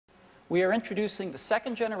We are introducing the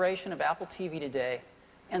second generation of Apple TV today,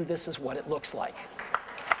 and this is what it looks like.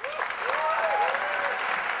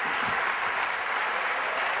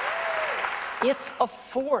 It's a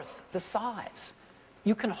fourth the size.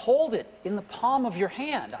 You can hold it in the palm of your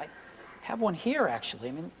hand. I have one here, actually.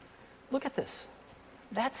 I mean, look at this.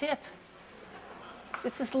 That's it.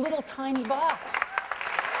 It's this little tiny box.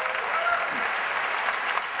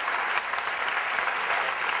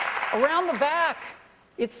 Around the back,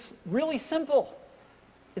 it's really simple.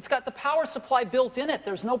 It's got the power supply built in it.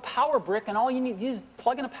 There's no power brick, and all you need is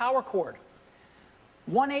plug in a power cord.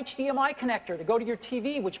 One HDMI connector to go to your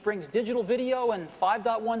TV, which brings digital video and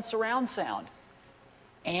 5.1 surround sound.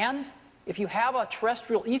 And if you have a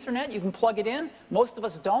terrestrial Ethernet, you can plug it in. Most of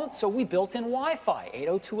us don't, so we built in Wi-Fi,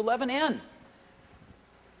 802.11n.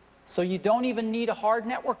 So you don't even need a hard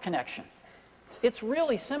network connection. It's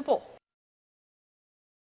really simple.